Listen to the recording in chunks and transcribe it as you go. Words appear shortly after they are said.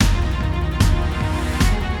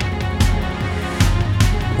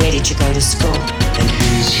teacher go to school? And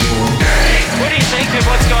here's your... What do you think of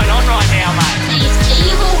what's going on right now, mate? These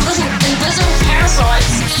evil little invisible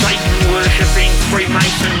parasites. Satan-worshipping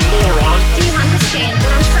Freemason moron. Do you understand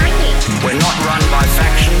what I'm saying? We're not run by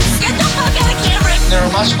factions. Get the fuck out of camera! There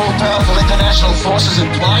are much more powerful international forces in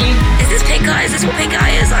play. Is this pink eye? Is this what pink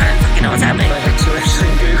eye is? I don't fucking know what's happening.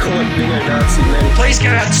 Please go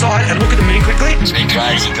outside and look at the moon quickly. It's been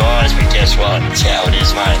crazy, guys, but guess what? It's how it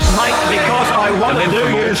is, mate. Mate, because I want to do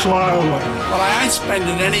you slowly. But I ain't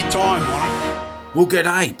spending any time on it. Well,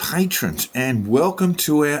 g'day, patrons, and welcome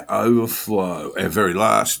to our overflow, our very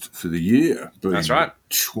last for the year. That's right.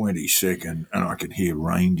 22nd, and I can hear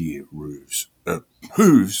reindeer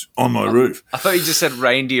hooves on my roof. I thought you just said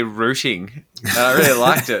reindeer rooting, and I really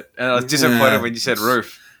liked it. And I was disappointed when you said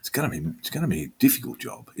roof. It's going to be a difficult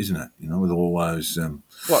job, isn't it? You know, with all those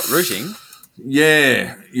What, rooting?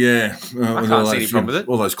 Yeah. I can't see any problem with it.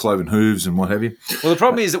 All those cloven hooves and what have you. Well, the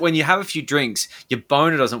problem is that when you have a few drinks, your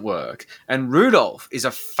boner doesn't work. And Rudolph is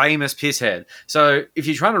a famous pisshead. So if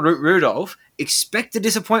you're trying to root Rudolph, expect a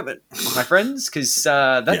disappointment, my friends, because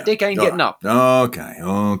that dick ain't getting up. Okay.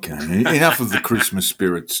 Enough of the Christmas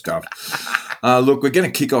spirit stuff. Look, we're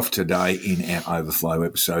going to kick off today in our overflow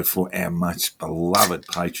episode for our much beloved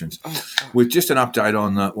patrons with just an update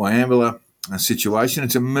on the Wieambilla situation.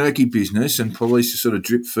 It's a murky business and police are sort of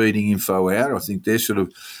drip feeding info out. I think they're sort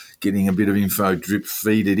of getting a bit of info drip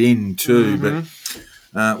feeded in too.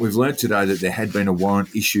 But we've learnt today that there had been a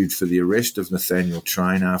warrant issued for the arrest of Nathaniel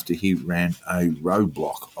Train after he ran a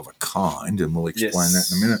roadblock of a kind, and we'll explain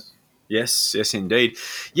that in a minute. Yes, indeed.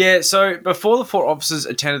 Yeah, so before the four officers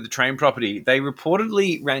attended the train property, they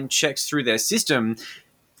reportedly ran checks through their system,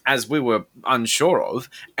 as we were unsure of,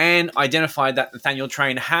 and identified that Nathaniel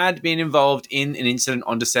Train had been involved in an incident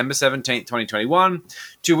on December 17th, 2021,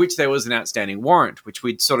 to which there was an outstanding warrant, which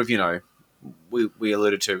we'd sort of, we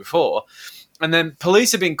alluded to before. And then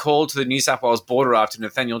police have been called to the New South Wales border after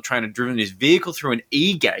Nathaniel Train had driven his vehicle through an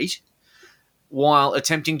E-gate while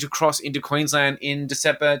attempting to cross into Queensland in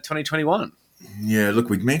December 2021. Yeah, look,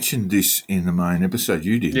 we mentioned this in the main episode.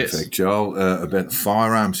 You did, yes. In fact, Joel, about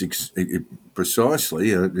firearms precisely.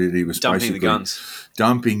 He was dumping guns,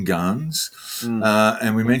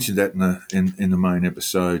 and we mentioned that in the main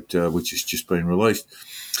episode, which has just been released.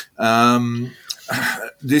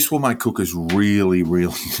 This will make cookers really,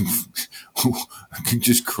 really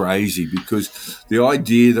just crazy, because the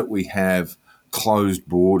idea that we have closed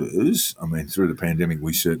borders, I mean, through the pandemic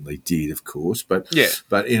we certainly did, of course, but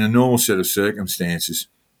in a normal set of circumstances,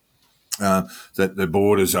 that the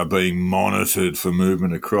borders are being monitored for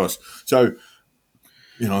movement across. So,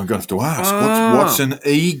 I'm going to have to ask, what's an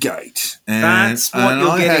E-gate? And that's what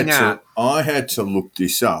you're getting at. I had to look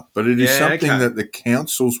this up, but it is something that the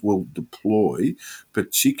councils will deploy,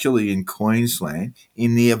 particularly in Queensland,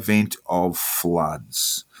 in the event of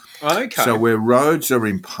floods. Okay. So where roads are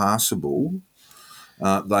impassable,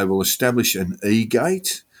 they will establish an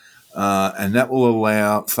E-gate, and that will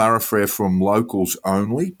allow thoroughfare from locals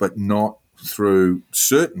only, but not through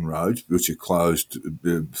certain roads which are closed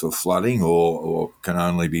for flooding or can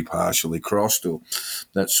only be partially crossed or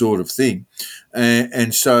that sort of thing.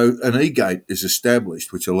 And so an E-gate is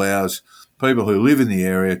established, which allows people who live in the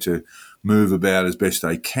area to move about as best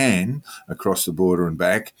they can across the border and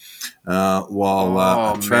back,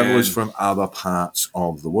 while travellers from other parts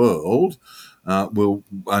of the world are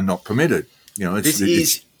not permitted.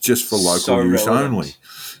 It's just for local use only.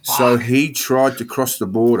 So he tried to cross the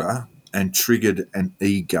border and triggered an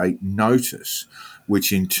E-gate notice,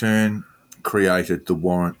 which in turn created the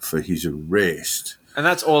warrant for his arrest. And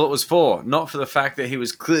that's all it was for, not for the fact that he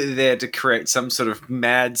was clearly there to create some sort of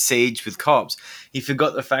mad siege with cops. He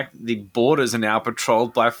forgot the fact that the borders are now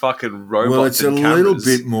patrolled by fucking robots. Well, it's and a cameras. little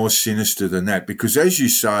bit more sinister than that, because as you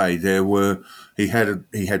say, he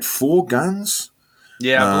had 4 guns.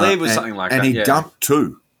 Yeah, I believe it was something like that. And he dumped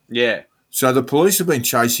 2. Yeah. So the police have been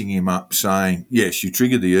chasing him up, saying, "Yes, you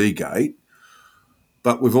triggered the E-gate,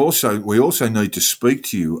 but we also need to speak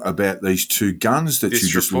to you about these 2 guns that you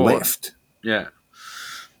just left." Yeah.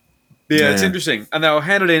 Yeah, it's interesting. And they were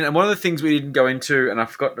handed in, and one of the things we didn't go into, and I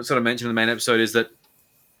forgot to sort of mention in the main episode, is that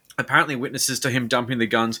apparently witnesses to him dumping the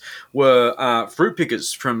guns were fruit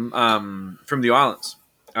pickers from the islands.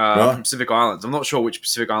 From Pacific Islands. I'm not sure which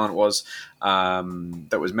Pacific Island it was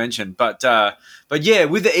that was mentioned. But yeah,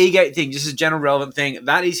 with the E-gate thing, just a general relevant thing,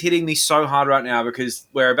 that is hitting me so hard right now, because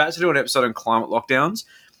we're about to do an episode on climate lockdowns.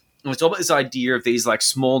 And it's all about this idea of these like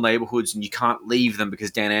small neighborhoods and you can't leave them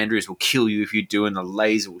because Dan Andrews will kill you if you do, and the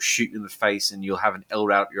laser will shoot you in the face and you'll have an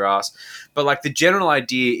LRAD up your ass. But like the general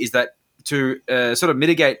idea is that to sort of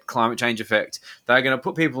mitigate climate change effect, they're going to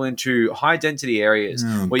put people into high density areas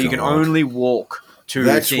where you can God. only walk to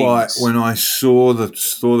That's things. why when I saw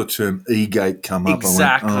the term e-gate come up,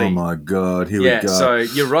 Exactly. I went, "Oh my God, here we go." So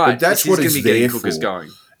you're right. But that's this what is it's going to be getting there cookers for.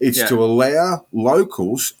 going. It's Yeah. to allow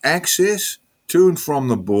locals access to and from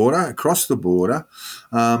the border, across the border,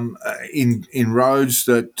 in roads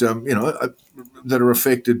that that are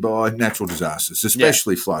affected by natural disasters,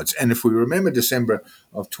 especially floods. And if we remember December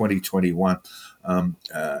of 2021,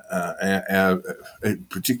 our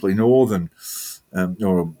particularly northern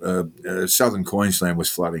southern Queensland was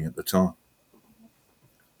flooding at the time.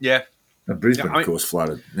 Yeah. Brisbane, Yeah, of course,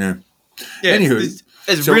 flooded. Yeah. Yeah, Anywho,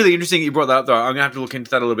 it's so- really interesting you brought that up, though. I'm going to have to look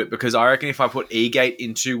into that a little bit because I reckon if I put e-gate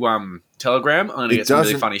into Telegram, I'm going to get some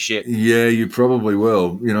really funny shit. Yeah, you probably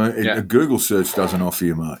will. Yeah. A Google search doesn't offer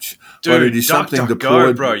you much. Dude, but it is something DuckDuckGo,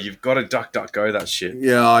 deployed. bro. You've got to DuckDuckGo that shit.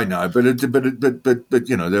 Yeah, I know, but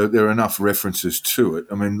there are enough references to it.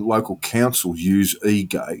 I mean, local councils use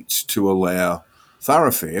e-gates to allow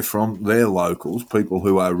thoroughfare from their locals, people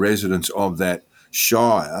who are residents of that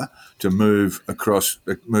shire, to move across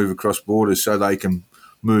borders so they can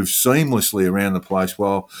move seamlessly around the place,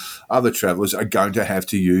 while other travellers are going to have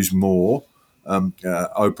to use more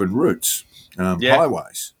open routes,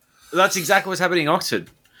 highways. That's exactly what's happening in Oxford.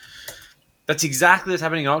 This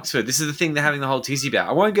is the thing they're having the whole tizzy about.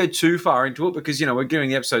 I won't go too far into it because, we're doing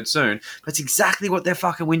the episode soon. That's exactly what they're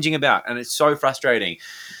fucking whinging about, and it's so frustrating.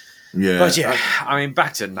 Yeah. But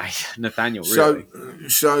back to Nathaniel, really.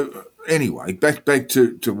 So anyway, back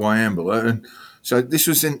to Wieambilla. And so this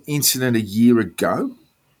was an incident a year ago,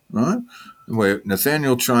 right, where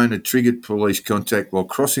Nathaniel Train had triggered police contact while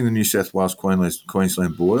crossing the New South Wales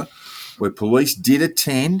Queensland border, where police did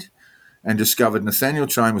attend and discovered Nathaniel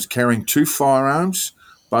Train was carrying 2 firearms,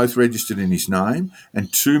 both registered in his name,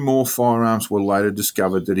 and 2 more firearms were later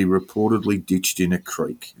discovered that he reportedly ditched in a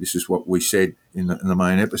creek. This is what we said in the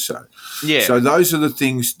main episode. Yeah. So those are the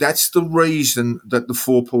things. That's the reason that the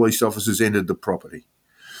 4 police officers entered the property.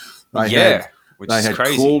 Which is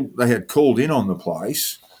crazy. They had called in on the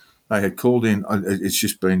place. They had called in. It's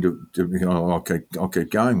just been I'll keep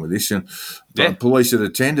going with this. And police had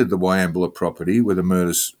attended the Wieambilla property where the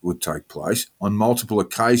murders would take place on multiple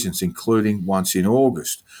occasions, including once in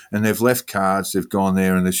August. And they've left cards. They've gone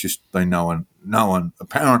there, and there's just been no one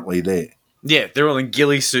apparently there. Yeah, they're all in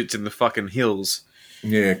ghillie suits in the fucking hills.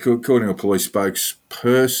 Yeah, according to a police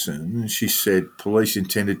spokesperson, she said police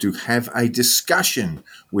intended to have a discussion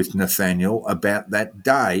with Nathaniel about that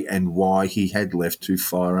day and why he had left 2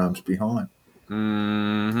 firearms behind.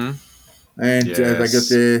 Mm-hmm. And they got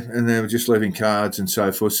there and they were just leaving cards and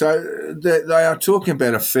so forth. So they are talking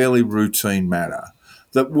about a fairly routine matter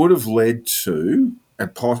that would have led to,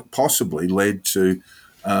 and possibly led to,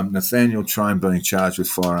 Nathaniel Train being charged with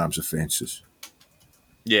firearms offences.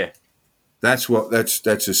 Yeah. That's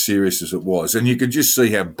as serious as it was, and you could just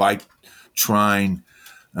see how baked Train,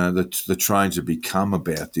 the trains have become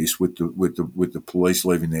about this with the police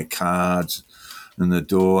leaving their cards in the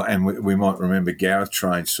door, and we might remember Gareth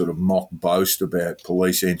Train's sort of mock boast about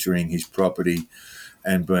police entering his property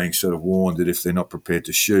and being sort of warned that if they're not prepared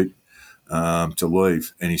to shoot, to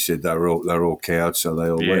leave, and he said they're all cowards, so they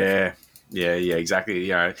all left. Yeah,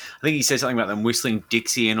 exactly. I think he said something about them whistling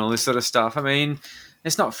Dixie and all this sort of stuff. I mean,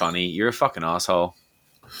 it's not funny. You're a fucking asshole.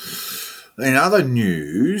 In other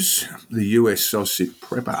news, the US Soli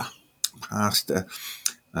prepper, Pastor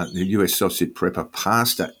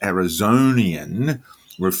Arizonian,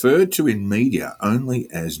 referred to in media only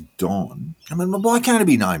as Don. I mean, why can't he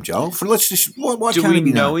be named, Joel? Why Do can't we he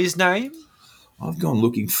be know named? his name? I've gone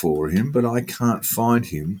looking for him, but I can't find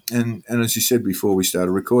him. And as you said before we started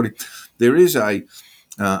recording, there is a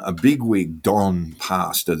bigwig Don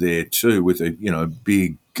pastor there too, with a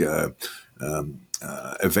big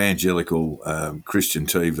evangelical Christian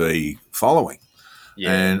TV following.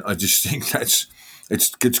 Yeah. And I just think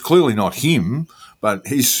it's clearly not him, but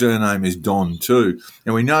his surname is Don too.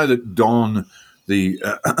 And we know that Don, the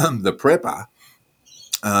prepper,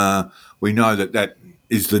 we know that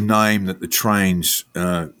is the name that the trains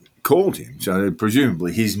called him. So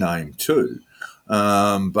presumably his name too.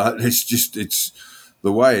 But it's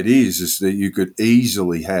the way it is that you could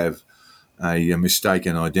easily have a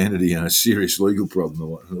mistaken identity and a serious legal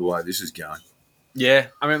problem the way this is going. Yeah.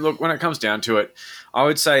 I mean, look, when it comes down to it, I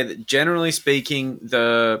would say that generally speaking,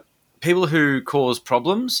 the people who cause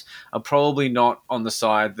problems are probably not on the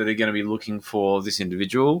side that are going to be looking for this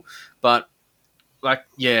individual. But,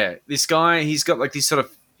 this guy, he's got like this sort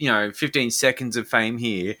of, 15 seconds of fame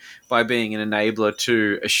here by being an enabler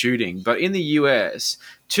to a shooting. But in the US,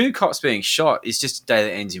 2 cops being shot is just a day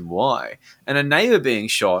that ends in Y. And a neighbor being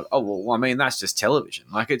shot, oh, well, I mean, that's just television.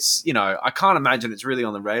 Like, it's, I can't imagine it's really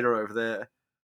on the radar over there.